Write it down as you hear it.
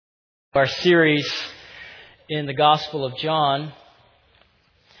Our series in the Gospel of John,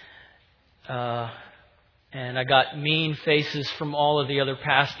 and I got mean faces from all of the other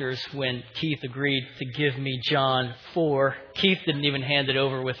pastors when Keith agreed to give me John 4. Keith didn't even hand it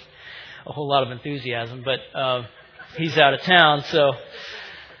over with a whole lot of enthusiasm, but he's out of town. So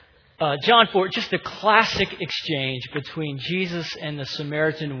John 4, just a classic exchange between Jesus and the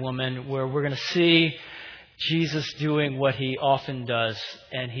Samaritan woman, where we're going to see Jesus doing what he often does,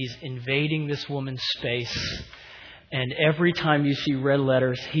 and he's invading this woman's space. And every time you see red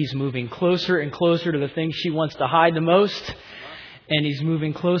letters, he's moving closer and closer to the things she wants to hide the most, and he's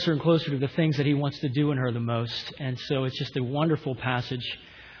moving closer and closer to the things that he wants to do in her the most. And so it's just a wonderful passage,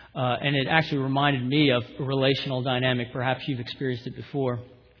 and it actually reminded me of a relational dynamic. Perhaps you've experienced it before.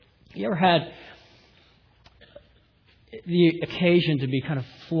 You ever had the occasion to be kind of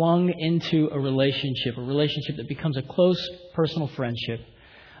flung into a relationship that becomes a close personal friendship?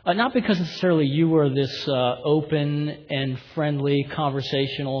 Not because necessarily you were this open and friendly,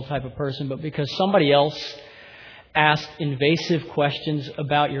 conversational type of person, but because somebody else asked invasive questions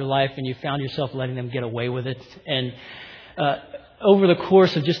about your life and you found yourself letting them get away with it. And over the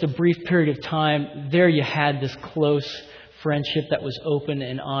course of just a brief period of time, there you had this close friendship that was open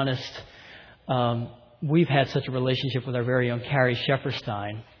and honest. We've had such a relationship with our very own Carrie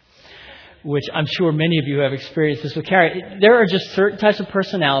Shepperstein, which I'm sure many of you have experienced this with Carrie. There are just certain types of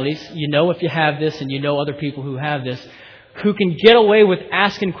personalities, you know if you have this, and you know other people who have this, who can get away with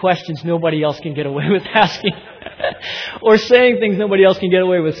asking questions nobody else can get away with asking, or saying things nobody else can get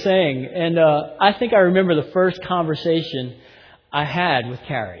away with saying. And I think I remember the first conversation I had with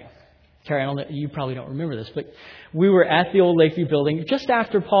Carrie. Carrie, I don't know, you probably don't remember this, but we were at the old Lakeview building just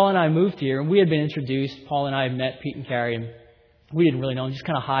after Paul and I moved here, and we had been introduced. Paul and I had met Pete and Carrie, and we didn't really know them, just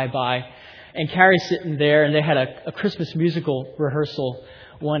kind of hi by. And Carrie's sitting there, and they had a Christmas musical rehearsal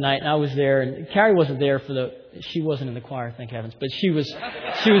one night, and I was there, and Carrie wasn't there she wasn't in the choir, thank heavens, but she was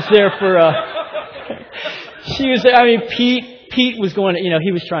there for, Pete was going,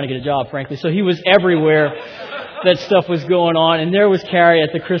 he was trying to get a job, frankly, so he was everywhere that stuff was going on. And there was Carrie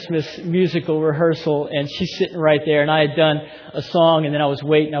at the Christmas musical rehearsal, and she's sitting right there. And I had done a song, and then I was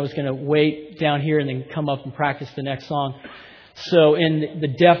waiting. I was going to wait down here and then come up and practice the next song. So in the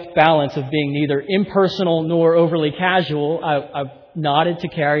deft balance of being neither impersonal nor overly casual, I nodded to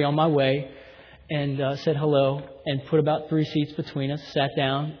Carrie on my way and said hello, and put about 3 seats between us, sat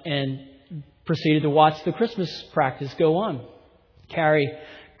down, and proceeded to watch the Christmas practice go on. Carrie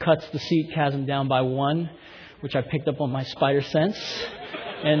cuts the seat chasm down by 1, which I picked up on my spider sense.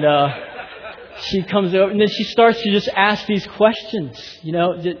 And she comes over, and then she starts to just ask these questions,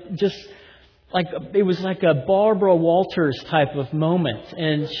 just like it was like a Barbara Walters type of moment.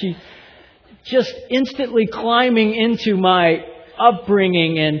 And she just instantly climbing into my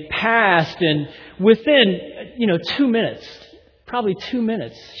upbringing and past, and within 2 minutes, probably 2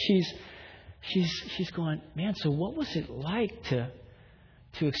 minutes, she's going, man, so what was it like to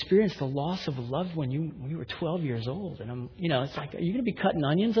experience the loss of a loved one when you were 12 years old? And I'm, it's like, are you going to be cutting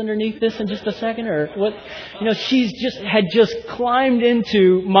onions underneath this in just a second, or what? She's had just climbed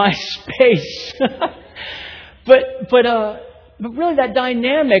into my space. But really that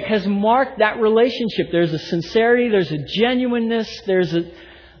dynamic has marked that relationship. There's a sincerity, there's a genuineness, there's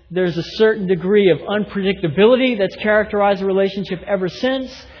a certain degree of unpredictability that's characterized the relationship ever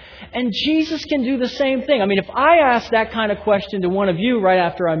since. And Jesus can do the same thing. I mean, if I ask that kind of question to one of you right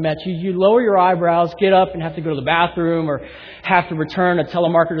after I met you, you lower your eyebrows, get up and have to go to the bathroom, or have to return a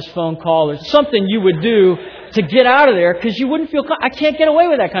telemarketer's phone call, or something you would do to get out of there because you wouldn't feel, I can't get away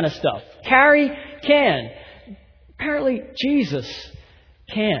with that kind of stuff. Carrie can. Apparently, Jesus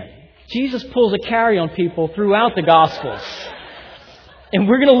can. Jesus pulls a Carrie on people throughout the Gospels. And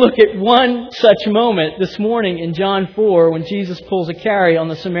we're going to look at one such moment this morning in John 4 when Jesus pulls a Carrie on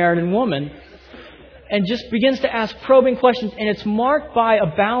the Samaritan woman and just begins to ask probing questions. And it's marked by a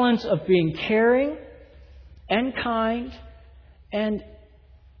balance of being caring and kind and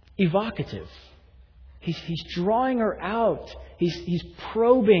evocative. He's drawing her out. He's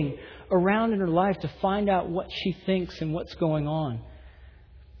probing around in her life to find out what she thinks and what's going on.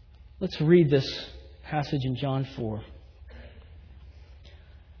 Let's read this passage in John 4.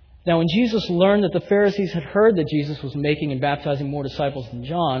 Now, when Jesus learned that the Pharisees had heard that Jesus was making and baptizing more disciples than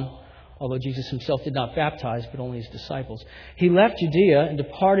John, although Jesus himself did not baptize, but only his disciples, he left Judea and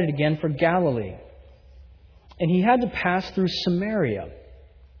departed again for Galilee. And he had to pass through Samaria.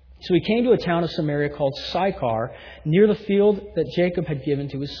 So he came to a town of Samaria called Sychar, near the field that Jacob had given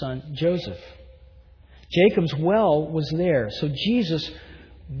to his son Joseph. Jacob's well was there. So Jesus,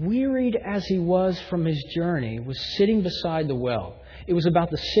 wearied as he was from his journey, was sitting beside the well. It was about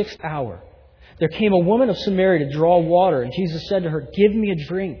the 6th hour. There came a woman of Samaria to draw water, and Jesus said to her, "Give me a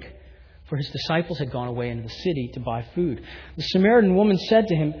drink." For his disciples had gone away into the city to buy food. The Samaritan woman said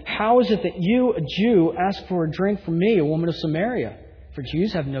to him, "How is it that you, a Jew, ask for a drink from me, a woman of Samaria? For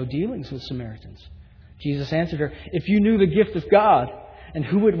Jews have no dealings with Samaritans." Jesus answered her, "If you knew the gift of God and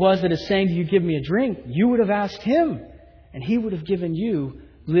who it was that is saying to you, 'Give me a drink,' you would have asked him, and he would have given you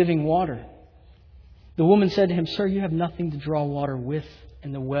living water." The woman said to him, "Sir, you have nothing to draw water with,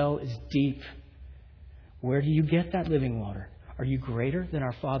 and the well is deep. Where do you get that living water? Are you greater than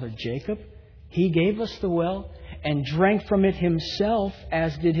our father Jacob? He gave us the well and drank from it himself,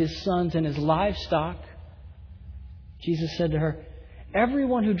 as did his sons and his livestock." Jesus said to her,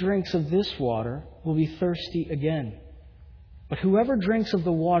 "Everyone who drinks of this water will be thirsty again. But whoever drinks of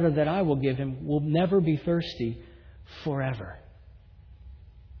the water that I will give him will never be thirsty forever.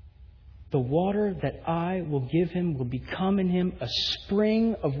 The water that I will give him will become in him a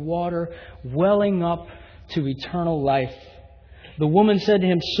spring of water welling up to eternal life." The woman said to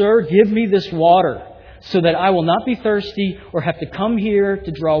him, "Sir, give me this water so that I will not be thirsty or have to come here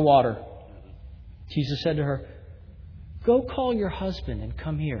to draw water." Jesus said to her, "Go call your husband and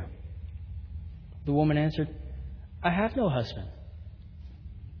come here." The woman answered, "I have no husband."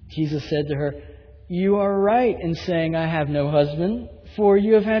 Jesus said to her, "You are right in saying, 'I have no husband,' for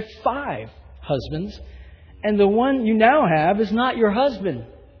you have had 5 husbands, and the one you now have is not your husband.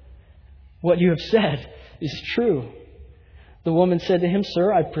 What you have said is true." The woman said to him,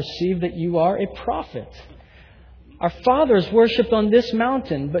 "Sir, I perceive that you are a prophet. Our fathers worshipped on this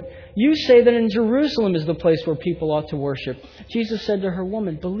mountain, but you say that in Jerusalem is the place where people ought to worship." Jesus said to her,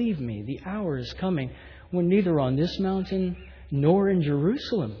 "Woman, believe me, the hour is coming when neither on this mountain nor in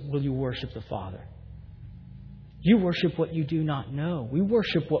Jerusalem will you worship the Father. You worship what you do not know. We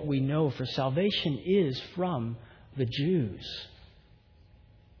worship what we know, for salvation is from the Jews.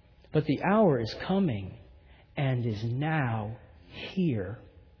 But the hour is coming and is now here,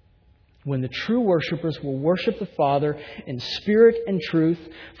 when the true worshippers will worship the Father in spirit and truth,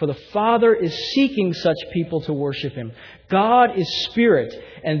 for the Father is seeking such people to worship Him. God is spirit,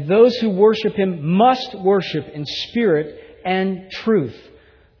 and those who worship Him must worship in spirit and truth."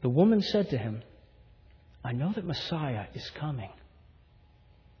 The woman said to Him, "I know that Messiah is coming,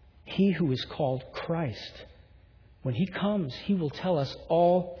 He who is called Christ. When He comes, He will tell us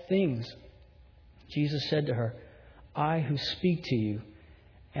all things." Jesus said to her, "I who speak to you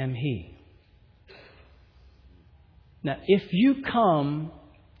am He." Now, if you come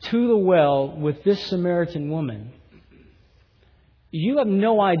to the well with this Samaritan woman, you have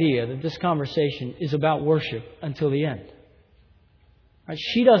no idea that this conversation is about worship until the end. Right?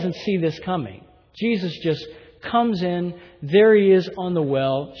 She doesn't see this coming. Jesus just comes in. There He is on the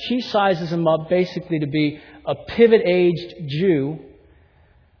well. She sizes Him up basically to be a pivot-aged Jew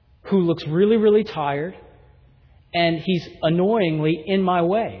who looks really, really tired. And he's annoyingly in my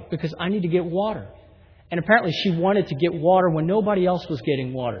way because I need to get water. And apparently she wanted to get water when nobody else was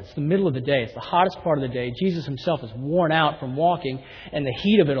getting water. It's the middle of the day. It's the hottest part of the day. Jesus Himself is worn out from walking and the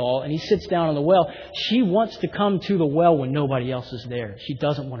heat of it all. And He sits down on the well. She wants to come to the well when nobody else is there. She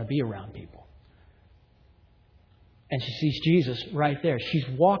doesn't want to be around people. And she sees Jesus right there. She's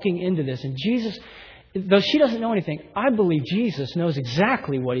walking into this. And Jesus, though she doesn't know anything, I believe Jesus knows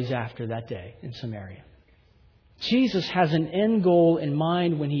exactly what He's after that day in Samaria. Jesus has an end goal in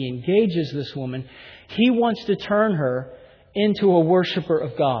mind when He engages this woman. He wants to turn her into a worshiper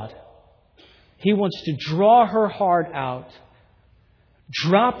of God. He wants to draw her heart out,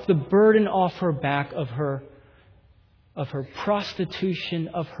 drop the burden off her back of her prostitution,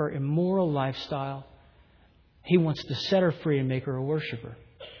 of her immoral lifestyle. He wants to set her free and make her a worshiper.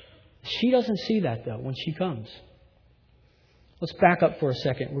 She doesn't see that, though, when she comes. Let's back up for a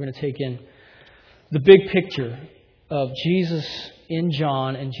second. We're going to take in the big picture of Jesus in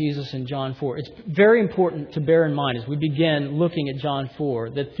John and Jesus in John 4. It's very important to bear in mind as we begin looking at John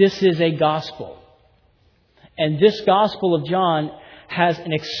 4 that this is a gospel. And this Gospel of John has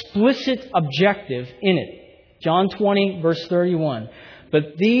an explicit objective in it. John 20, verse 31.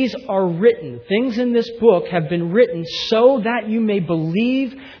 "But these are written," things in this book have been written so that you may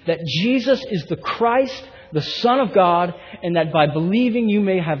believe that Jesus is the Christ, the Son of God, and that by believing you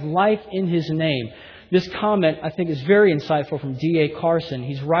may have life in His name. This comment, I think, is very insightful from D.A. Carson.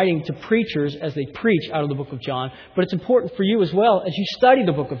 He's writing to preachers as they preach out of the book of John. But it's important for you as well as you study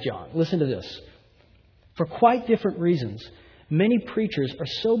the book of John. Listen to this. For quite different reasons, many preachers are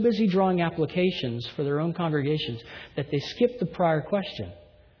so busy drawing applications for their own congregations that they skip the prior question.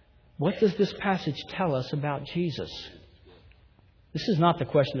 What does this passage tell us about Jesus? This is not the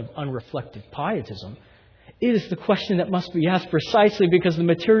question of unreflective pietism. It is the question that must be asked precisely because the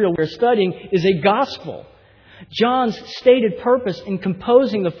material we're studying is a gospel. John's stated purpose in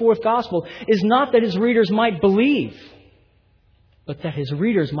composing the fourth gospel is not that his readers might believe, but that his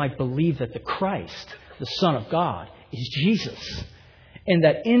readers might believe that the Christ, the Son of God, is Jesus. And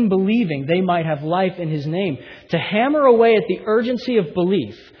that in believing they might have life in His name. To hammer away at the urgency of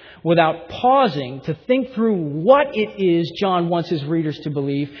belief without pausing to think through what it is John wants his readers to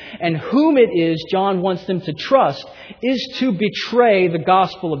believe and whom it is John wants them to trust is to betray the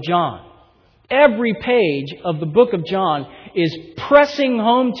Gospel of John. Every page of the book of John is pressing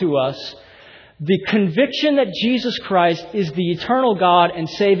home to us the conviction that Jesus Christ is the eternal God and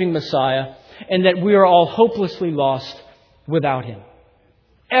saving Messiah, and that we are all hopelessly lost without Him.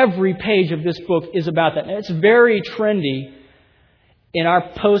 Every page of this book is about that. And it's very trendy in our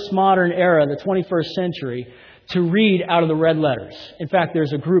postmodern era, the 21st century, to read out of the red letters. In fact,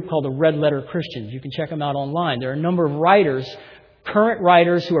 there's a group called the Red Letter Christians. You can check them out online. There are a number of writers, current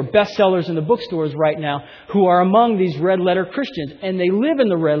writers who are bestsellers in the bookstores right now, who are among these red letter Christians. And they live in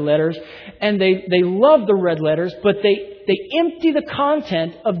the red letters, and they love the red letters, but they empty the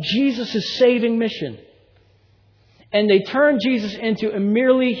content of Jesus' saving mission. And they turn Jesus into a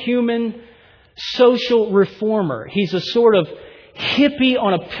merely human social reformer. He's a sort of hippie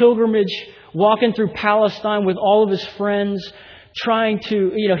on a pilgrimage, walking through Palestine with all of his friends, trying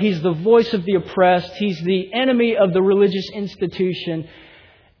to, he's the voice of the oppressed. He's the enemy of the religious institution.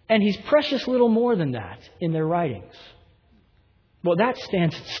 And he's precious little more than that in their writings. Well, that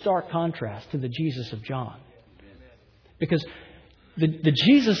stands in stark contrast to the Jesus of John. Because the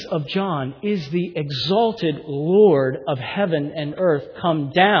Jesus of John is the exalted Lord of heaven and earth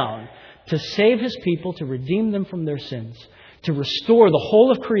come down to save His people, to redeem them from their sins, to restore the whole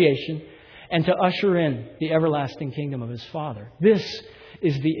of creation, and to usher in the everlasting kingdom of His Father. This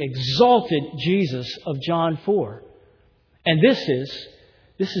is the exalted Jesus of John 4. And this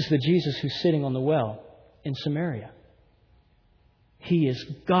is the Jesus who's sitting on the well in Samaria. He is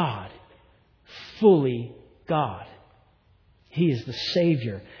God, fully God. He is the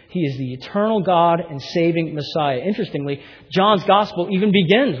Savior. He is the eternal God and saving Messiah. Interestingly, John's Gospel even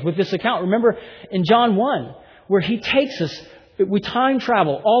begins with this account. Remember in John 1, where he takes us, we time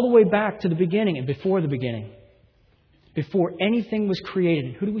travel all the way back to the beginning and before the beginning. Before anything was created.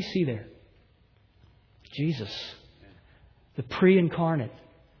 And who do we see there? Jesus, the pre-incarnate,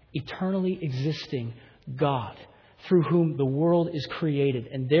 eternally existing God, through whom the world is created.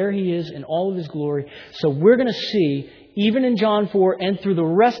 And there He is in all of His glory. So we're going to see, even in John 4 and through the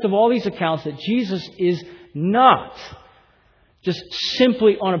rest of all these accounts, that Jesus is not just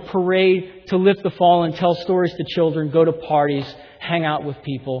simply on a parade to lift the fallen, tell stories to children, go to parties, hang out with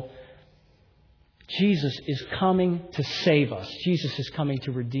people. Jesus is coming to save us. Jesus is coming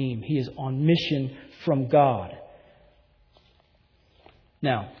to redeem. He is on mission from God.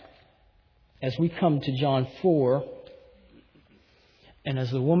 Now, as we come to John 4, and as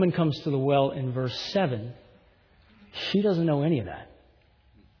the woman comes to the well in verse 7, she doesn't know any of that.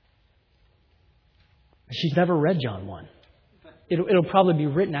 She's never read John 1. It'll probably be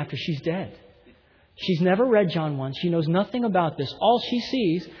written after she's dead. She's never read John 1. She knows nothing about this. All she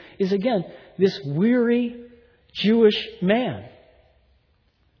sees is, again, this weary Jewish man.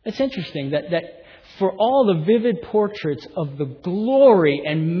 It's interesting that for all the vivid portraits of the glory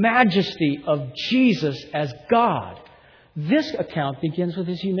and majesty of Jesus as God, this account begins with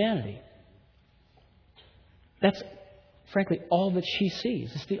His humanity. That's, frankly, all that she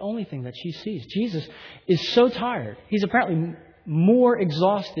sees. It's the only thing that she sees. Jesus is so tired. He's apparently more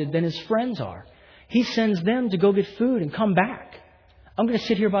exhausted than His friends are. He sends them to go get food and come back. I'm going to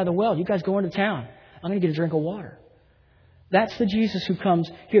sit here by the well. You guys go into town. I'm going to get a drink of water. That's the Jesus who comes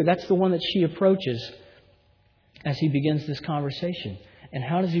here. That's the one that she approaches as He begins this conversation. And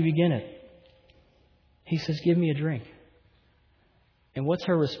how does He begin it? He says, "Give me a drink." And what's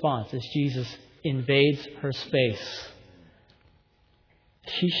her response as Jesus invades her space?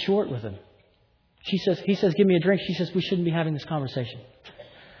 She's short with him. He says, "Give me a drink." She says, "We shouldn't be having this conversation.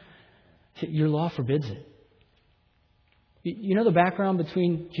 Your law forbids it." You know the background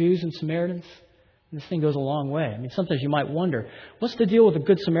between Jews and Samaritans? This thing goes a long way. I mean, sometimes you might wonder, what's the deal with a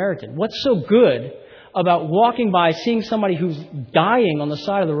good Samaritan? What's so good about walking by, seeing somebody who's dying on the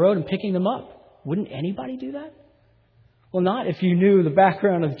side of the road and picking them up? Wouldn't anybody do that? Well, not if you knew the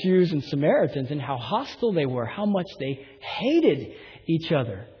background of Jews and Samaritans and how hostile they were, how much they hated each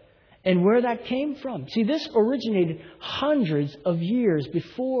other, and where that came from. See, this originated hundreds of years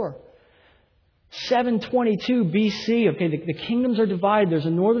before 722 BC. Okay, the kingdoms are divided. There's a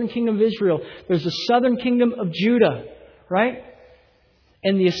northern kingdom of Israel. There's a southern kingdom of Judah, right?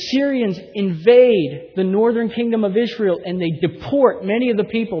 And the Assyrians invade the northern kingdom of Israel, and they deport many of the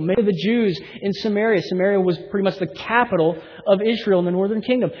people, many of the Jews in Samaria. Samaria was pretty much the capital of Israel in the northern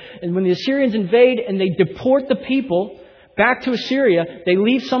kingdom. And when the Assyrians invade and they deport the people back to Assyria, they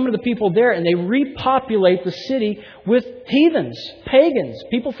leave some of the people there and they repopulate the city with heathens, pagans,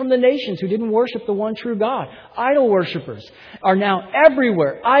 people from the nations who didn't worship the one true God. Idol worshippers are now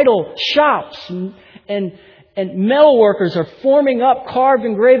everywhere. Idol shops and metal workers are forming up carved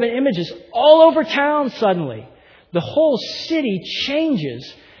and graven images all over town suddenly. The whole city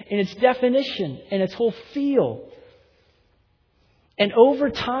changes in its definition and its whole feel. And over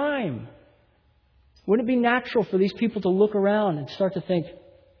time, wouldn't it be natural for these people to look around and start to think,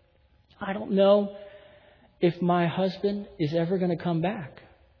 I don't know if my husband is ever going to come back.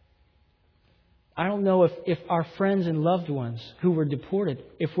 I don't know if our friends and loved ones who were deported,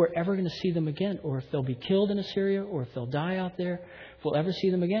 if we're ever going to see them again, or if they'll be killed in Assyria, or if they'll die out there, if we'll ever see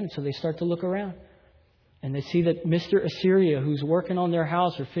them again. So they start to look around. And they see that Mr. Assyria, who's working on their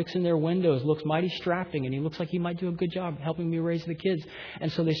house or fixing their windows, looks mighty strapping, and he looks like he might do a good job helping me raise the kids.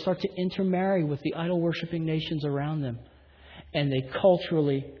 And so they start to intermarry with the idol-worshipping nations around them. And they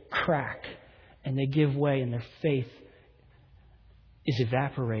culturally crack, and they give way, and their faith is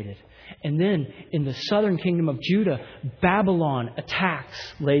evaporated. And then in the southern kingdom of Judah, Babylon attacks,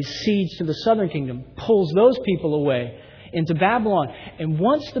 lays siege to the southern kingdom, pulls those people away into Babylon. And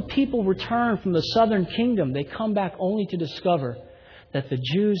once the people return from the southern kingdom, they come back only to discover that the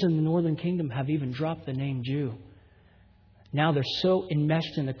Jews in the northern kingdom have even dropped the name Jew. Now they're so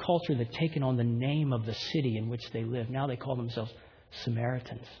enmeshed in the culture, they've taken on the name of the city in which they live. Now they call themselves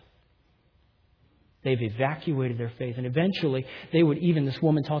Samaritans. They've evacuated their faith. And eventually, they would even, this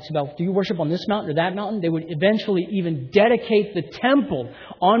woman talks about, do you worship on this mountain or that mountain? They would eventually even dedicate the temple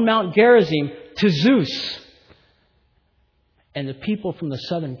on Mount Gerizim to Zeus. And the people from the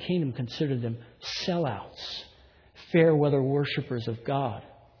southern kingdom considered them sellouts, fair weather worshippers of God.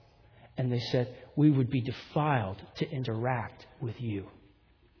 And they said, we would be defiled to interact with you.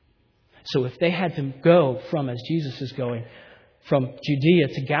 So if they had to go from, as Jesus is going, from Judea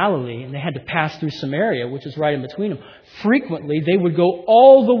to Galilee, and they had to pass through Samaria, which is right in between them, frequently they would go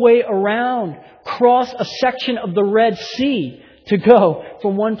all the way around, cross a section of the Red Sea to go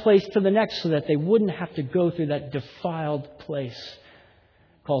from one place to the next so that they wouldn't have to go through that defiled place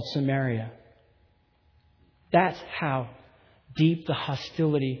called Samaria. That's how deep the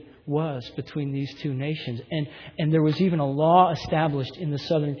hostility was between these two nations. And there was even a law established in the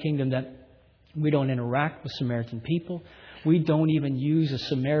southern kingdom that we don't interact with Samaritan people. We don't even use a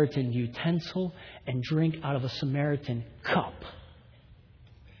Samaritan utensil and drink out of a Samaritan cup.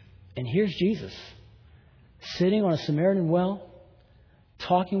 And here's Jesus, sitting on a Samaritan well,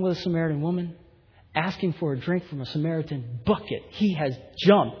 talking with a Samaritan woman, asking for a drink from a Samaritan bucket. He has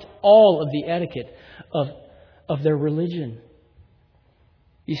jumped all of the etiquette of their religion.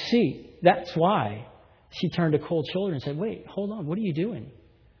 You see, that's why she turned to cold shoulder and said, wait, hold on, what are you doing?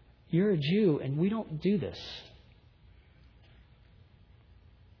 You're a Jew and we don't do this.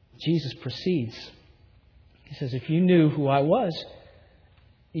 Jesus proceeds. He says, if you knew who I was,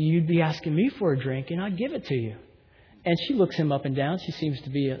 you'd be asking me for a drink and I'd give it to you. And she looks him up and down. She seems to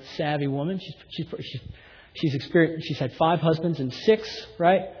be a savvy woman. She's experienced. She's had 5 husbands and 6,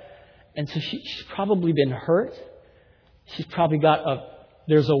 right? And so she's probably been hurt. She's probably got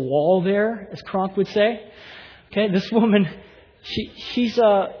there's a wall there, as Kronk would say. Okay, this woman, she's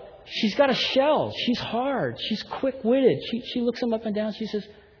got a shell. She's hard. She's quick-witted. She looks him up and down. She says,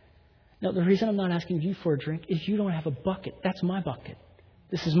 no, the reason I'm not asking you for a drink is you don't have a bucket. That's my bucket.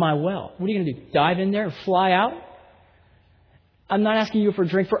 This is my well. What are you going to do? Dive in there and fly out? I'm not asking you for a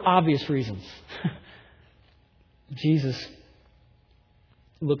drink for obvious reasons. Jesus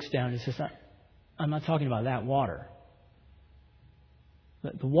looks down and says, I'm not talking about that water.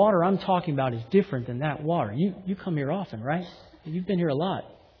 The water I'm talking about is different than that water. You come here often, right? You've been here a lot.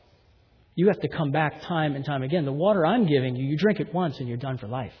 You have to come back time and time again. The water I'm giving you, you drink it once and you're done for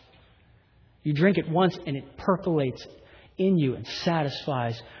life. You drink it once and it percolates in you and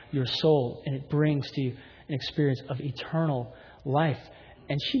satisfies your soul. And it brings to you an experience of eternal life.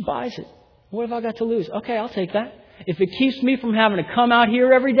 And she buys it. What have I got to lose? Okay, I'll take that. If it keeps me from having to come out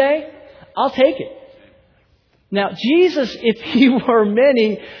here every day, I'll take it. Now, Jesus, if he were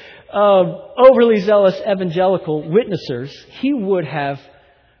many overly zealous evangelical witnessers, he would have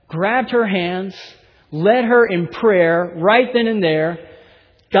grabbed her hands, led her in prayer right then and there,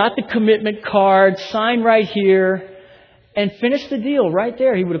 got the commitment card, signed right here, and finished the deal right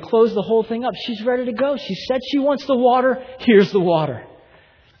there. He would have closed the whole thing up. She's ready to go. She said she wants the water. Here's the water.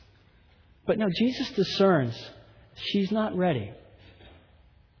 But no, Jesus discerns she's not ready.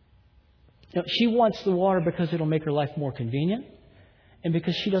 She wants the water because it'll make her life more convenient and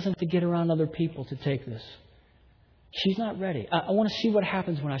because she doesn't have to get around other people to take this. She's not ready. I want to see what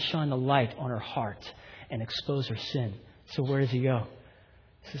happens when I shine the light on her heart and expose her sin. So where does he go?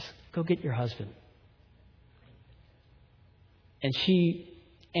 He says, go get your husband. And she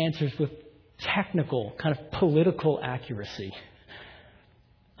answers with technical, kind of political accuracy.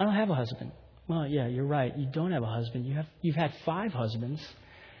 I don't have a husband. Well, yeah, you're right. You don't have a husband. You've had 5 husbands.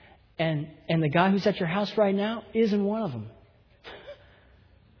 And the guy who's at your house right now isn't one of them.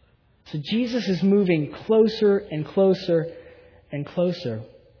 So Jesus is moving closer and closer and closer.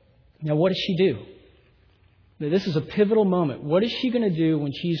 Now, what does she do? Now, this is a pivotal moment. What is she going to do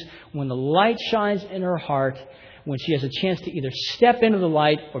when the light shines in her heart, when she has a chance to either step into the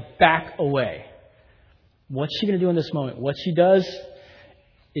light or back away? What's she going to do in this moment? What she does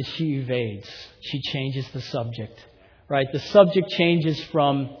is she evades. She changes the subject. Right? The subject changes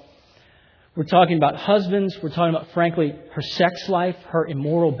from, we're talking about husbands, we're talking about, frankly, her sex life, her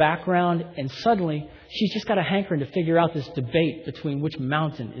immoral background, and suddenly she's just got a hankering to figure out this debate between which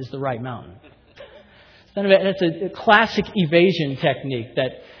mountain is the right mountain. That's a classic evasion technique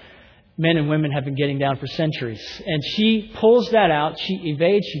that men and women have been getting down for centuries. And she pulls that out, she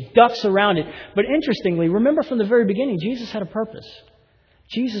evades, she ducks around it. But interestingly, remember from the very beginning, Jesus had a purpose.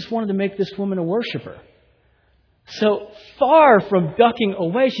 Jesus wanted to make this woman a worshiper. So far from ducking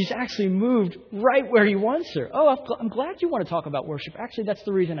away, she's actually moved right where he wants her. Oh, I'm glad you want to talk about worship. Actually, that's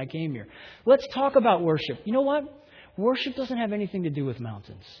the reason I came here. Let's talk about worship. You know what? Worship doesn't have anything to do with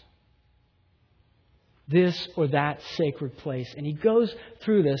mountains. This or that sacred place. And he goes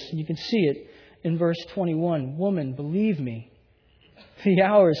through this, and you can see it in verse 21. Woman, believe me, the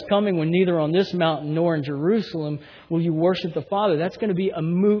hour is coming when neither on this mountain nor in Jerusalem will you worship the Father. That's going to be a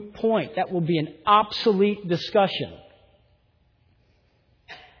moot point. That will be an obsolete discussion.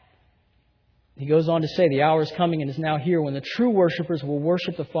 He goes on to say, the hour is coming and is now here when the true worshipers will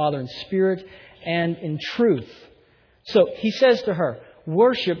worship the Father in spirit and in truth. So he says to her,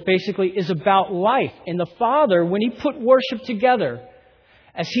 worship basically is about life. And the Father, when he put worship together,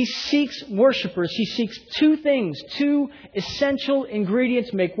 as he seeks worshipers, he seeks 2 things, 2 essential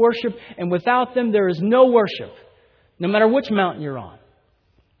ingredients make worship, and without them there is no worship, no matter which mountain you're on.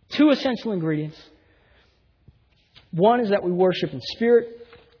 2 essential ingredients. One is that we worship in spirit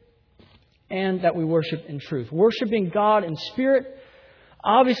and that we worship in truth. Worshiping God in spirit,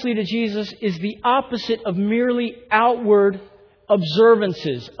 obviously to Jesus, is the opposite of merely outward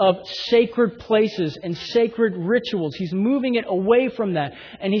observances of sacred places and sacred rituals. He's moving it away from that.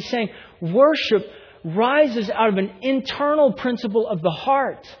 And he's saying worship rises out of an internal principle of the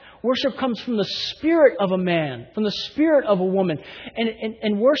heart. Worship comes from the spirit of a man, from the spirit of a woman.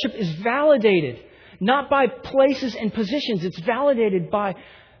 And worship is validated not by places and positions. It's validated by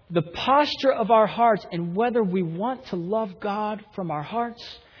the posture of our hearts and whether we want to love God from our hearts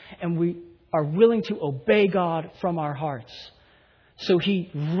and we are willing to obey God from our hearts. So he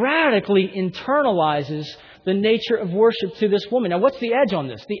radically internalizes the nature of worship to this woman. Now, what's the edge on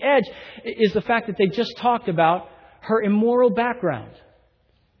this? The edge is the fact that they just talked about her immoral background.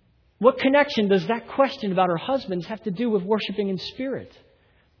 What connection does that question about her husbands have to do with worshiping in spirit?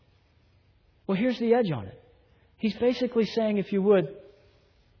 Well, here's the edge on it. He's basically saying, if you would,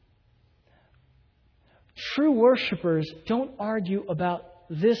 true worshipers don't argue about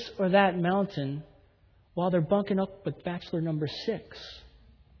this or that mountain while they're bunking up with bachelor number 6.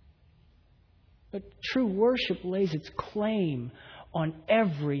 But true worship lays its claim on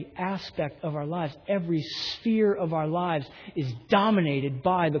every aspect of our lives. Every sphere of our lives is dominated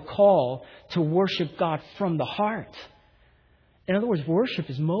by the call to worship God from the heart. In other words, worship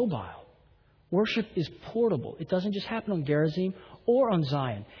is mobile. Worship is portable. It doesn't just happen on Gerizim or on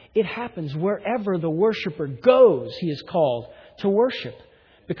Zion. It happens wherever the worshiper goes, he is called to worship.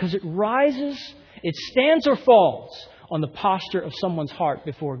 Because it rises, it stands or falls on the posture of someone's heart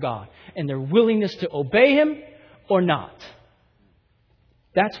before God and their willingness to obey Him or not.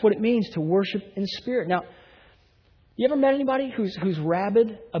 That's what it means to worship in spirit. Now, you ever met anybody who's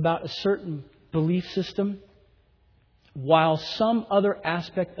rabid about a certain belief system while some other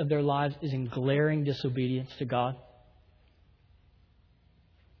aspect of their lives is in glaring disobedience to God?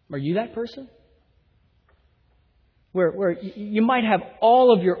 Are you that person? Where you might have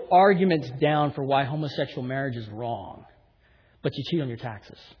all of your arguments down for why homosexual marriage is wrong, but you cheat on your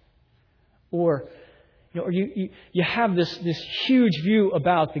taxes. Or you have this huge view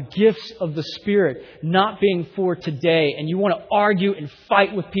about the gifts of the Spirit not being for today, and you want to argue and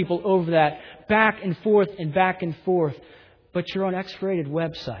fight with people over that, back and forth and back and forth, but you're on X-rated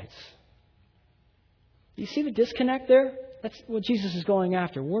websites. You see the disconnect there? That's what Jesus is going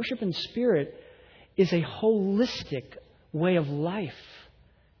after. Worship in spirit is a holistic way of life.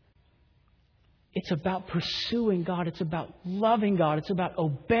 It's about pursuing God. It's about loving God. It's about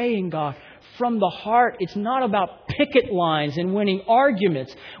obeying God from the heart. It's not about picket lines and winning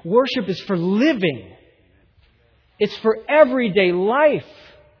arguments. Worship is for living. It's for everyday life.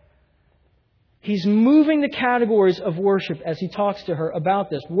 He's moving the categories of worship as he talks to her about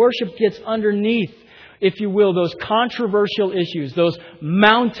this. Worship gets underneath, if you will, those controversial issues, those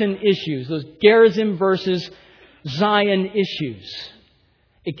mountain issues, those Gerizim versus Zion issues.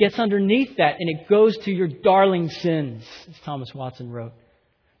 It gets underneath that and it goes to your darling sins, as Thomas Watson wrote.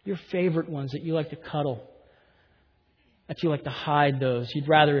 Your favorite ones that you like to cuddle, that you like to hide those. You'd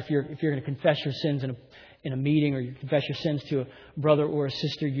rather, if you're going to confess your sins in a meeting, or you confess your sins to a brother or a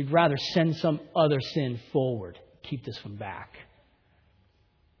sister, you'd rather send some other sin forward. Keep this one back.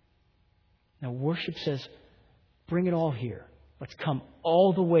 Now, worship says, bring it all here. Let's come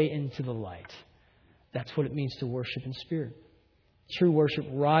all the way into the light. That's what it means to worship in spirit. True worship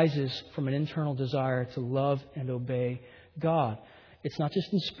rises from an internal desire to love and obey God. It's not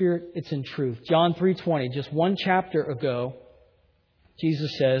just in spirit, it's in truth. John 3:20, just one chapter ago, Jesus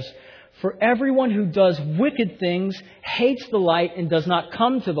says, "For everyone who does wicked things hates the light and does not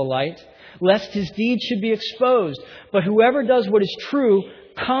come to the light, lest his deeds should be exposed. But whoever does what is true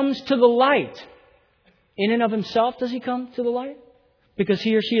comes to the light." In and of himself, does he come to the light? Because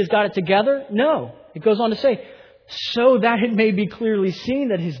he or she has got it together? No. It goes on to say, so that it may be clearly seen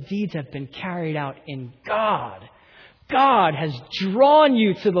that his deeds have been carried out in God. God has drawn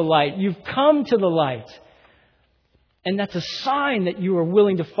you to the light. You've come to the light. And that's a sign that you are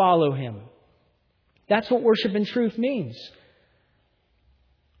willing to follow Him. That's what worship in truth means.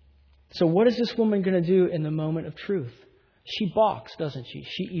 So what is this woman going to do in the moment of truth? She balks, doesn't she?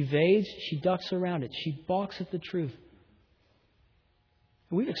 She evades, she ducks around it. She balks at the truth.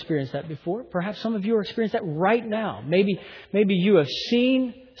 We've experienced that before. Perhaps some of you are experiencing that right now. Maybe you have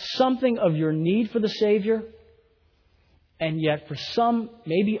seen something of your need for the Savior, and yet for some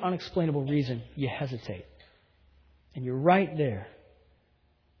maybe unexplainable reason, you hesitate. And you're right there.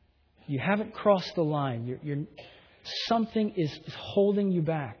 You haven't crossed the line. Something is holding you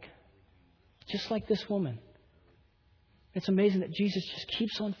back. Just like this woman. It's amazing that Jesus just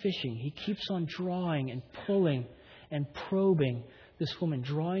keeps on fishing. He keeps on drawing and pulling and probing this woman,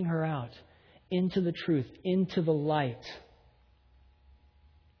 drawing her out into the truth, into the light.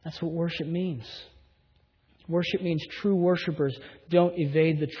 That's what worship means. Worship means true worshipers don't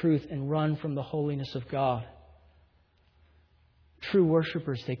evade the truth and run from the holiness of God. True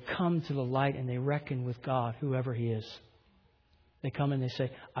worshipers, they come to the light and they reckon with God, whoever He is. They come and they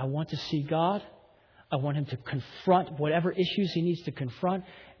say, I want to see God. I want Him to confront whatever issues He needs to confront.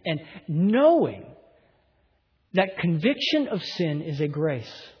 And knowing that conviction of sin is a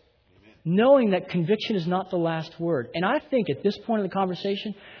grace. Amen. Knowing that conviction is not the last word. And I think at this point in the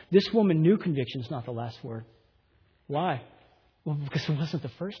conversation, this woman knew conviction is not the last word. Why? Well, because it wasn't the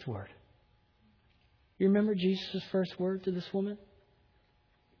first word. You remember Jesus' first word to this woman?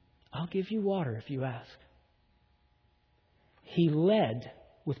 I'll give you water if you ask. He led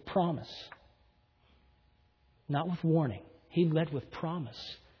with promise. Not with warning. He led with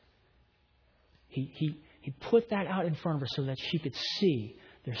promise. He put that out in front of her so that she could see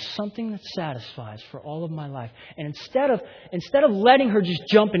there's something that satisfies for all of my life. And instead of letting her just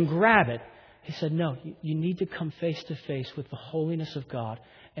jump and grab it, He said, no, you need to come face to face with the holiness of God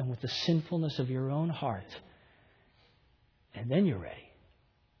and with the sinfulness of your own heart. And then you're ready.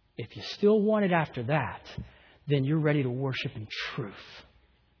 If you still want it after that, then you're ready to worship in truth.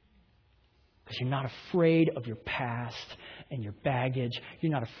 Because you're not afraid of your past and your baggage.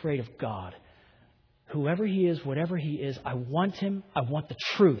 You're not afraid of God. Whoever He is, whatever He is, I want Him. I want the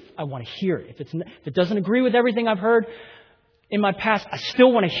truth. I want to hear it. If it doesn't agree with everything I've heard in my past, I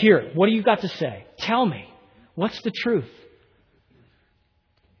still want to hear it. What do you got to say? Tell me. What's the truth?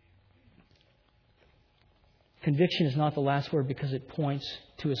 Conviction is not the last word because it points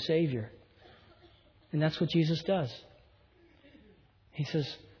to a Savior. And that's what Jesus does. He says,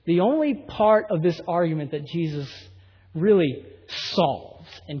 the only part of this argument that Jesus really solves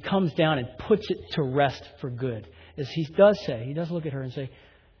and comes down and puts it to rest for good is He does look at her and say,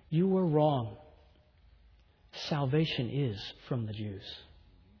 you were wrong. Salvation is from the Jews.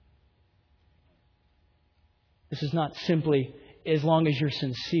 This is not simply as long as you're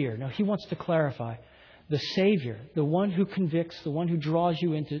sincere. No, He wants to clarify. The Savior, the one who convicts, the one who draws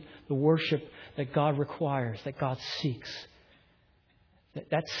you into the worship that God requires, that God seeks.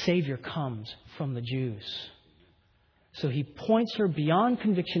 That Savior comes from the Jews. So He points her beyond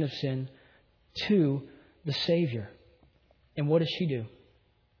conviction of sin to the Savior. And what does she do?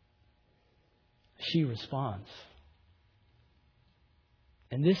 She responds.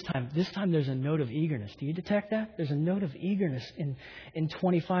 And this time there's a note of eagerness. Do you detect that? There's a note of eagerness in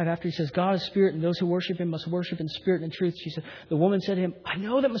 25 after he says, God is spirit and those who worship him must worship in spirit and in truth. She said, the woman said to him, I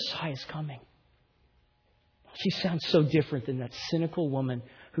know that Messiah is coming. She sounds so different than that cynical woman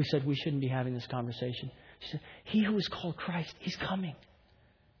who said we shouldn't be having this conversation. She said, he who is called Christ, he's coming.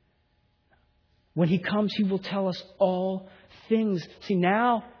 When he comes, he will tell us all things. See,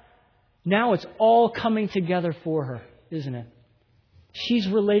 now it's all coming together for her, isn't it? She's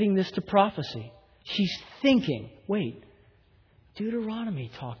relating this to prophecy. She's thinking, wait, Deuteronomy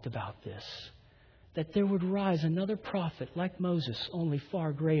talked about this, that there would rise another prophet like Moses, only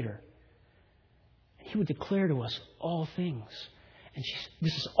far greater. He would declare to us all things. And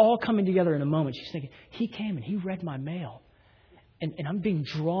this is all coming together in a moment. She's thinking, he came and he read my mail. And I'm being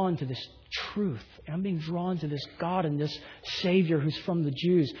drawn to this truth. And I'm being drawn to this God and this Savior who's from the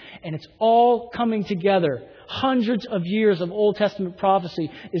Jews. And it's all coming together. Hundreds of years of Old Testament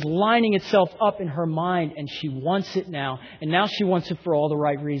prophecy is lining itself up in her mind. And she wants it now. And now she wants it for all the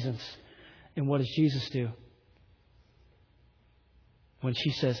right reasons. And what does Jesus do? When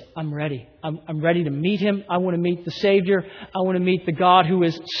she says, I'm ready. I'm ready to meet him. I want to meet the Savior. I want to meet the God who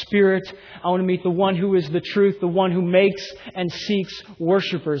is Spirit. I want to meet the one who is the truth, the one who makes and seeks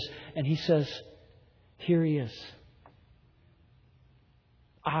worshipers. And he says, here he is.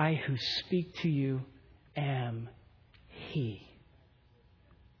 I who speak to you am he.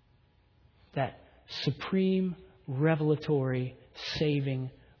 That supreme, revelatory, saving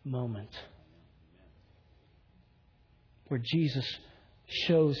moment where Jesus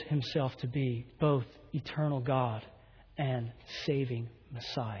shows himself to be both eternal God and saving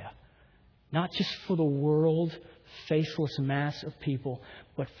Messiah. Not just for the world, faceless mass of people,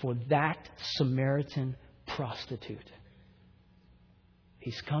 but for that Samaritan prostitute.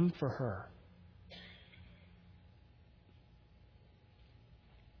 He's come for her.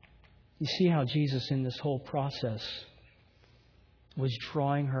 You see how Jesus in this whole process was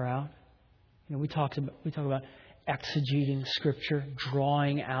drawing her out? You know, we talk about exegeting Scripture,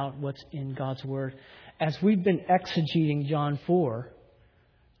 drawing out what's in God's Word. As we've been exegeting John 4,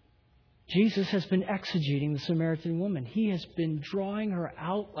 Jesus has been exegeting the Samaritan woman. He has been drawing her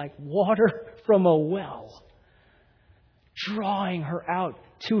out like water from a well. Drawing her out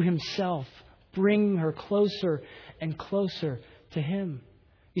to himself, bringing her closer and closer to him.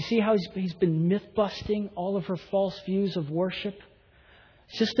 You see how he's been myth-busting all of her false views of worship?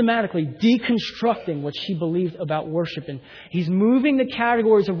 Systematically deconstructing what she believed about worship. And he's moving the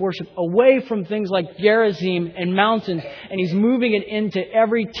categories of worship away from things like Gerizim and mountains. And he's moving it into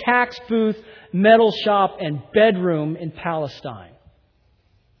every tax booth, metal shop, and bedroom in Palestine.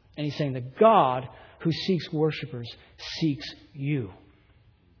 And he's saying the God who seeks worshipers seeks you.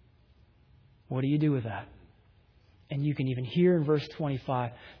 What do you do with that? And you can even hear in verse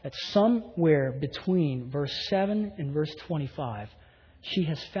 25 that somewhere between verse 7 and verse 25, she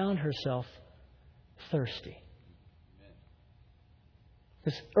has found herself thirsty.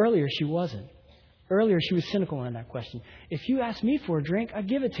 Because earlier she wasn't. Earlier she was cynical on that question. If you ask me for a drink, I'd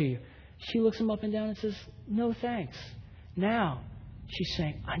give it to you. She looks him up and down and says, no thanks. Now she's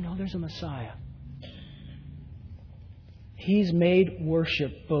saying, I know there's a Messiah. He's made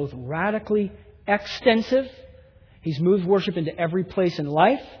worship both radically extensive. He's moved worship into every place in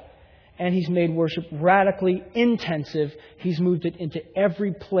life. And he's made worship radically intensive. He's moved it into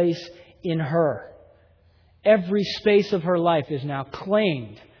every place in her. Every space of her life is now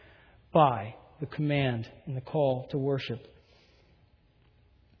claimed by the command and the call to worship.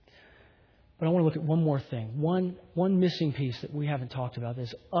 But I want to look at one more thing. One missing piece that we haven't talked about that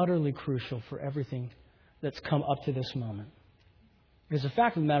is utterly crucial for everything that's come up to this moment. Because the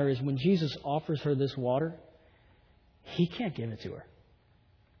fact of the matter is, when Jesus offers her this water, he can't give it to her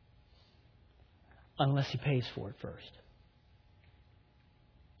unless he pays for it first.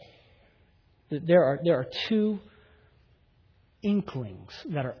 There are two inklings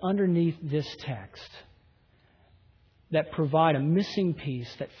that are underneath this text that provide a missing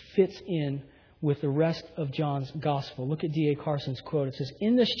piece that fits in with the rest of John's gospel. Look at D.A. Carson's quote. It says,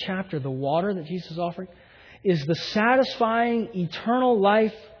 in this chapter, the water that Jesus is offering is the satisfying eternal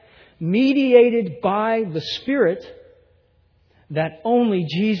life mediated by the Spirit that only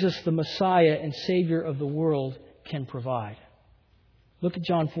Jesus, the Messiah and Savior of the world, can provide. Look at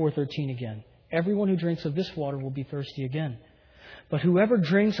John 4:13 again. Everyone who drinks of this water will be thirsty again. But whoever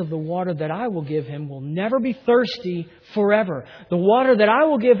drinks of the water that I will give him will never be thirsty forever. The water that I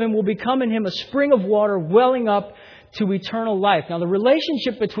will give him will become in him a spring of water welling up to eternal life. Now, the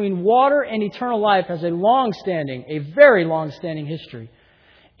relationship between water and eternal life has a very long-standing history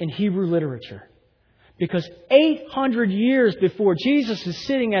in Hebrew literature. Because 800 years before Jesus is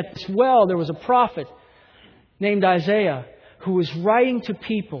sitting at this well, there was a prophet named Isaiah who was writing to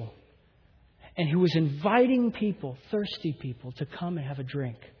people and who was inviting people, thirsty people, to come and have a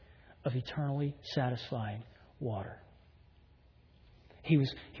drink of eternally satisfying water. He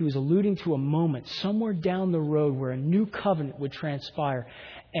was alluding to a moment somewhere down the road where a new covenant would transpire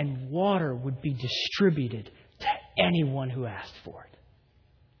and water would be distributed to anyone who asked for it.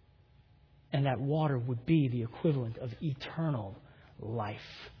 And that water would be the equivalent of eternal life.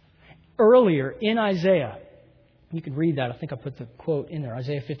 Earlier in Isaiah, you can read that. I think I put the quote in there.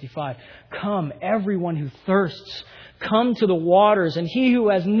 Isaiah 55. Come, everyone who thirsts, come to the waters. And he who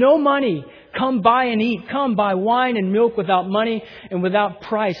has no money, come buy and eat. Come buy wine and milk without money and without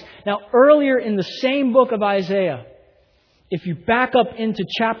price. Now, earlier in the same book of Isaiah, if you back up into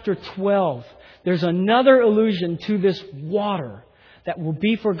chapter 12, there's another allusion to this water that will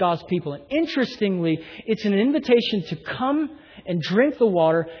be for God's people. And interestingly, it's an invitation to come and drink the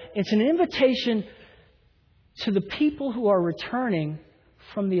water. It's an invitation to the people who are returning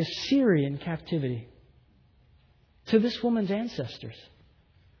from the Assyrian captivity. To this woman's ancestors.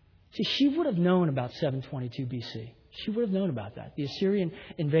 See, she would have known about 722 BC. She would have known about that. The Assyrian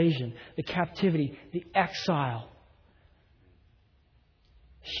invasion, the captivity, the exile.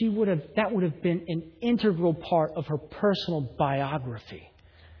 That would have been an integral part of her personal biography.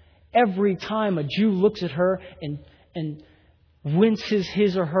 Every time a Jew looks at her and winces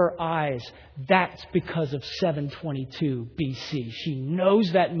his or her eyes, that's because of 722 BC. She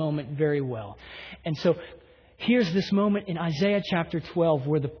knows that moment very well. And so here's this moment in Isaiah chapter 12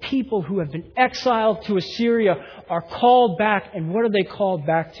 where the people who have been exiled to Assyria are called back. And what are they called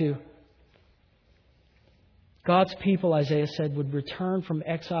back to? God's people, Isaiah said, would return from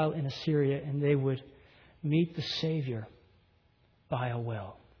exile in Assyria and they would meet the Savior by a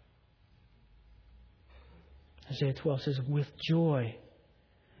well. Isaiah 12 says, with joy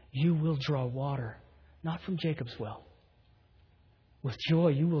you will draw water, not from Jacob's well. With joy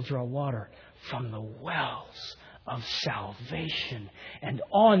you will draw water from the wells of salvation. And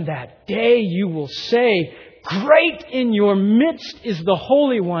on that day you will say, great in your midst is the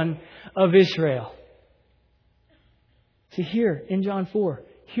Holy One of Israel. See, here in John 4,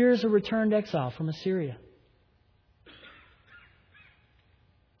 here's a returned exile from Assyria.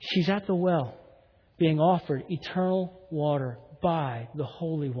 She's at the well, being offered eternal water by the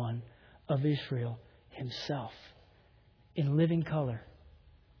Holy One of Israel Himself in living color.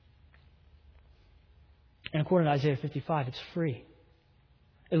 And according to Isaiah 55, it's free.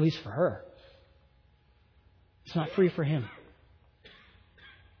 At least for her. It's not free for him.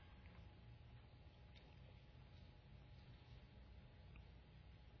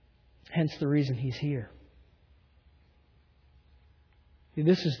 Hence the reason he's here.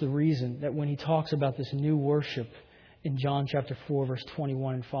 This is the reason that when he talks about this new worship in John chapter 4, verse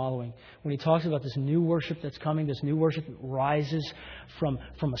 21 and following, when he talks about this new worship that's coming, this new worship that rises from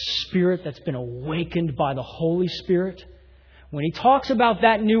a spirit that's been awakened by the Holy Spirit, when he talks about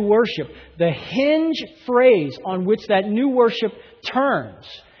that new worship, the hinge phrase on which that new worship turns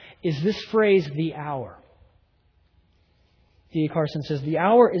is this phrase, the hour. D.A. Carson says, the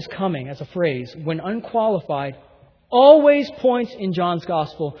hour is coming, as a phrase, when unqualified, always points in John's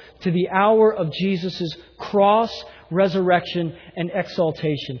Gospel to the hour of Jesus' cross, resurrection, and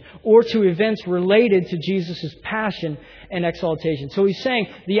exaltation, or to events related to Jesus' passion and exaltation. So he's saying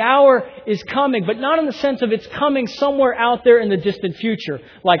the hour is coming, but not in the sense of it's coming somewhere out there in the distant future,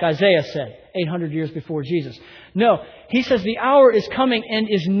 like Isaiah said, 800 years before Jesus. No, he says the hour is coming and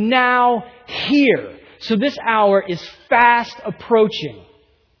is now here. So this hour is fast approaching.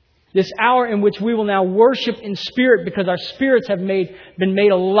 This hour in which we will now worship in spirit because our spirits have been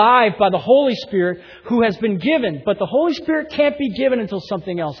made alive by the Holy Spirit who has been given. But the Holy Spirit can't be given until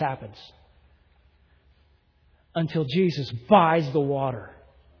something else happens. Until Jesus buys the water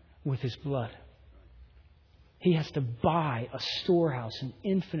with His blood. He has to buy a storehouse, an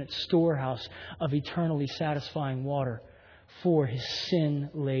infinite storehouse of eternally satisfying water for His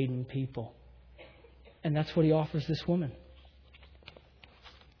sin-laden people. And that's what He offers this woman.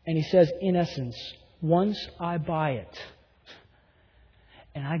 And He says, in essence, once I buy it,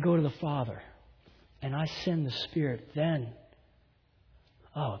 and I go to the Father, and I send the Spirit, then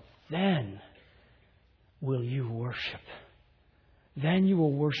will you worship. Then you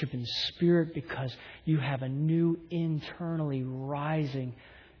will worship in spirit because you have a new internally rising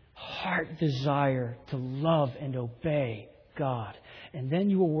heart desire to love and obey God. And then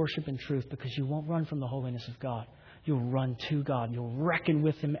you will worship in truth because you won't run from the holiness of God. You'll run to God. You'll reckon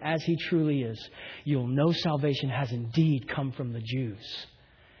with Him as He truly is. You'll know salvation has indeed come from the Jews.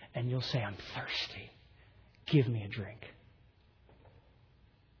 And you'll say, I'm thirsty. Give me a drink.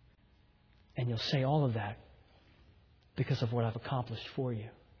 And you'll say all of that because of what I've accomplished for you.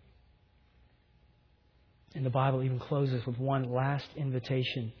 And the Bible even closes with one last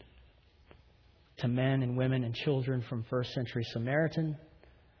invitation to men and women and children from first century Samaritan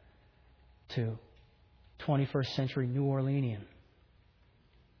to 21st century New Orleanian.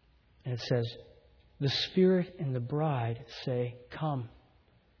 And it says, the Spirit and the bride say, come.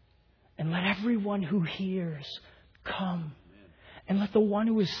 And let everyone who hears come. And let the one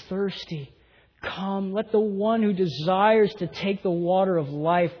who is thirsty come. Let the one who desires to take the water of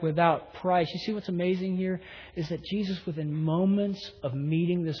life without price. You see what's amazing here is that Jesus, within moments of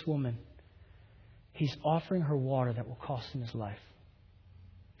meeting this woman, He's offering her water that will cost Him His life.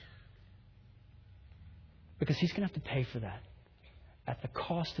 Because He's going to have to pay for that. At the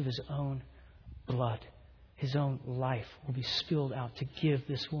cost of His own blood, His own life will be spilled out to give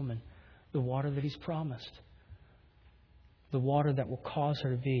this woman the water that He's promised. The water that will cause her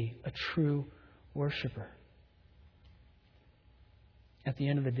to be a true worshiper. At the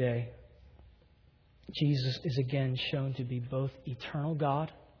end of the day, Jesus is again shown to be both eternal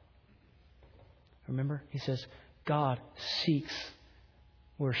God. Remember, He says, God seeks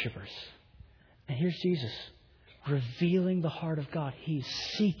worshipers. And here's Jesus revealing the heart of God. He's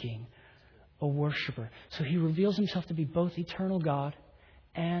seeking a worshiper. So He reveals Himself to be both eternal God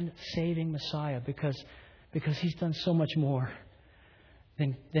and saving Messiah because He's done so much more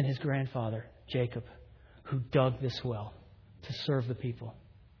than His grandfather, Jacob, who dug this well to serve the people.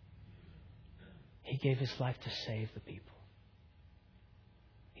 He gave His life to save the people.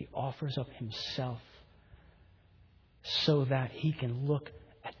 He offers up Himself so that He can look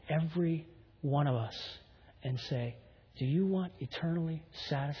at every one of us and say, do you want eternally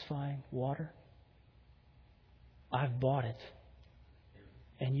satisfying water? I've bought it.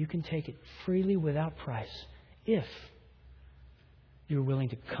 And you can take it freely without price if you're willing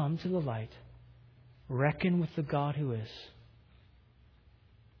to come to the light, reckon with the God who is,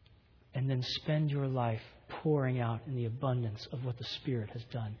 and then spend your life pouring out in the abundance of what the Spirit has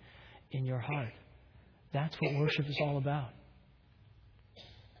done in your heart. That's what worship is all about.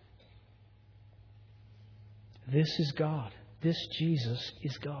 This is God. This Jesus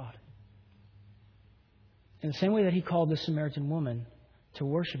is God. In the same way that He called this Samaritan woman to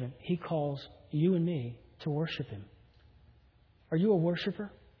worship Him, He calls you and me to worship Him. Are you a worshiper?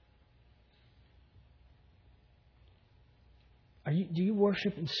 Do you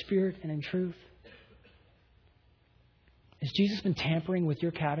worship in spirit and in truth? Has Jesus been tampering with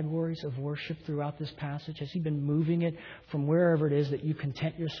your categories of worship throughout this passage? Has He been moving it from wherever it is that you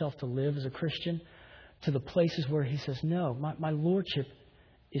content yourself to live as a Christian to the places where He says, no, my Lordship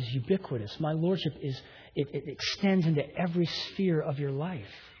is ubiquitous. My Lordship it extends into every sphere of your life.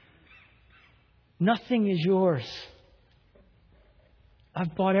 Nothing is yours.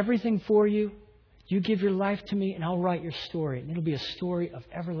 I've bought everything for you. You give your life to me and I'll write your story. And it'll be a story of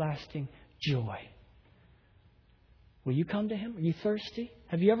everlasting joy. Will you come to Him? Are you thirsty?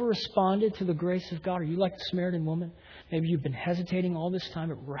 Have you ever responded to the grace of God? Are you like the Samaritan woman? Maybe you've been hesitating all this time,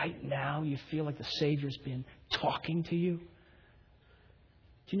 but right now you feel like the Savior's been talking to you.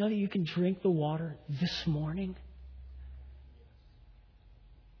 Do you know that you can drink the water this morning?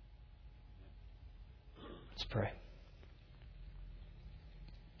 Let's pray.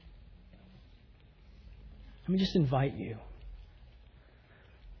 Let me just invite you.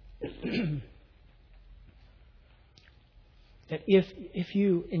 That if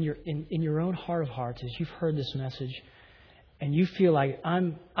you, in your own heart of hearts, as you've heard this message, and you feel like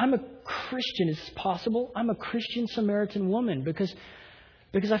I'm a Christian, is this possible? I'm a Christian Samaritan woman because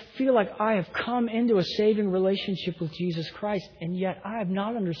I feel like I have come into a saving relationship with Jesus Christ, and yet I have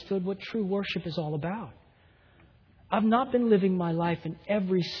not understood what true worship is all about. I've not been living my life in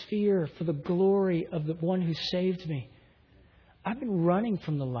every sphere for the glory of the one who saved me. I've been running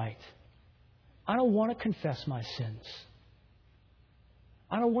from the light. I don't want to confess my sins.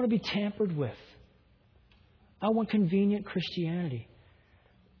 I don't want to be tampered with. I want convenient Christianity.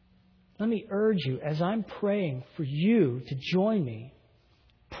 Let me urge you, as I'm praying for you to join me,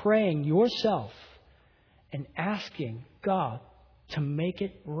 praying yourself and asking God to make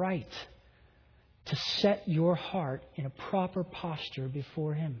it right, to set your heart in a proper posture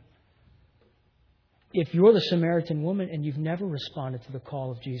before Him. If you're the Samaritan woman and you've never responded to the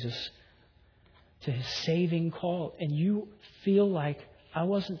call of Jesus, to His saving call, and you feel like, I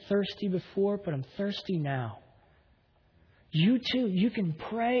wasn't thirsty before, but I'm thirsty now. You too, you can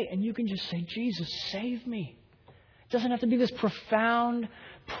pray and you can just say, Jesus, save me. It doesn't have to be this profound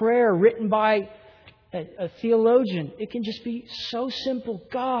prayer written by a theologian. It can just be so simple.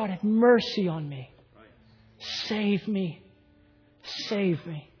 God, have mercy on me. Save me. Save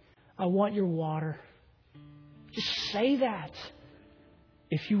me. I want your water. Just say that.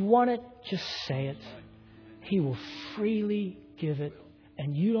 If you want it, just say it. He will freely give it.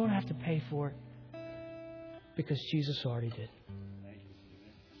 And you don't have to pay for it. Because Jesus already did.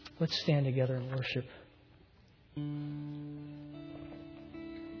 Let's stand together and worship.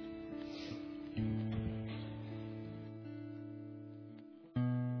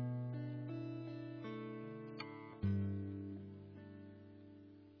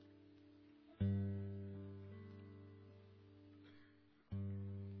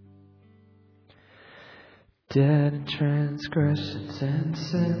 Dead in transgressions and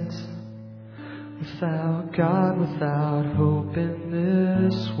sins, without God, without hope in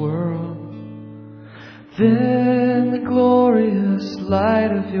this world. Then the glorious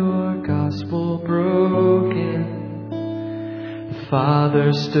light of your gospel broke in. The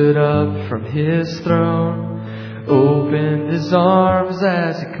Father stood up from His throne, opened His arms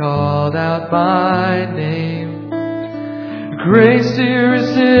as He called out my name. Grace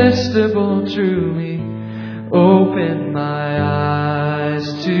irresistible drew me, open my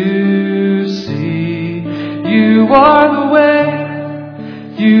eyes to see. You are the way,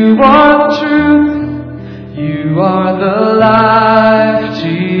 you are the truth, you are the life,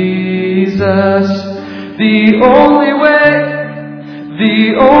 Jesus. The only way,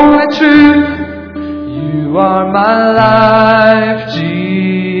 the only truth, you are my life,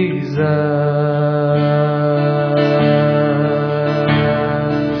 Jesus.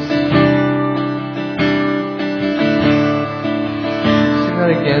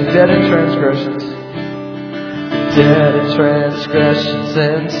 Again, dead in transgressions, dead in transgressions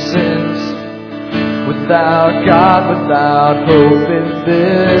and sins, without God, without hope in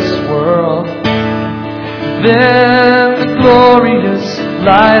this world. Then the glorious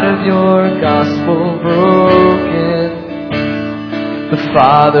light of your gospel broke in. The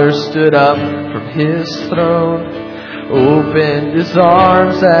Father stood up from His throne, opened His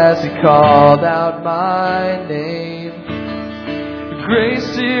arms as He called out my name.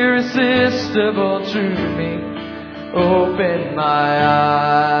 Grace irresistible drew me, open my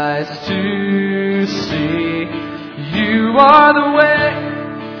eyes to see. You are the way,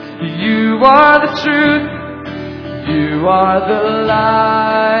 you are the truth, you are the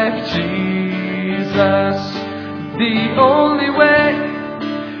life, Jesus. The only way,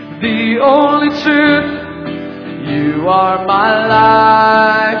 the only truth, you are my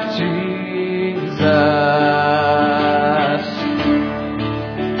life, Jesus.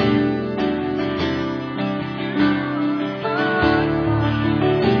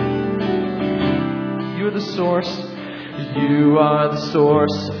 You are the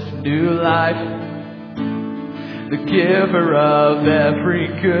source of new life, the giver of every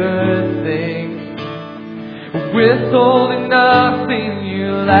good thing. Withholding nothing,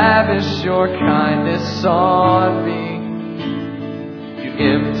 you lavish your kindness on me. You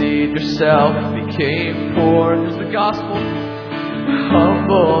emptied yourself, became poor. There's the gospel.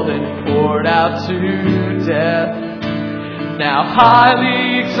 Humbled and poured out to death. Now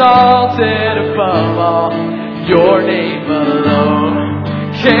highly exalted above all, your name alone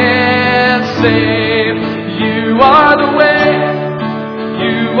can save. You are the way,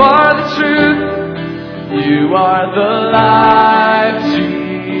 you are the truth, you are the life,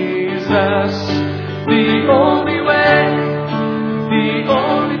 Jesus. The only way, the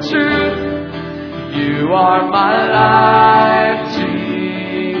only truth, you are my life,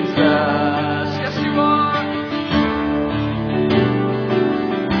 Jesus. Yes, you are.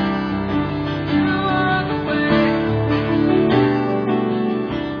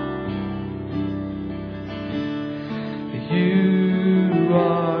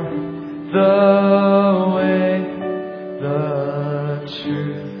 The way, the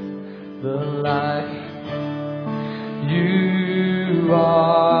truth, the life. You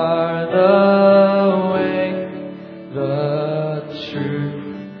are the way, the truth,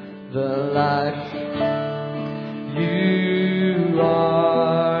 the life. You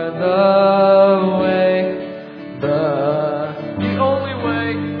are the way, the only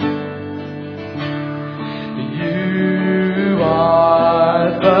way. You are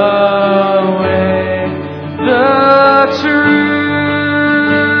the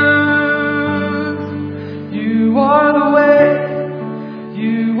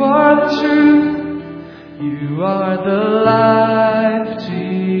You are the life,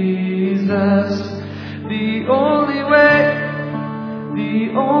 Jesus, the only way, the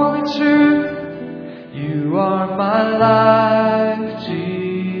only truth. You are my my life,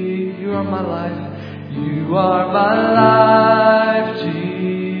 Jesus. You are my life. You are my life,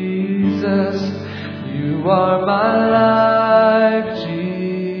 Jesus. You are my life.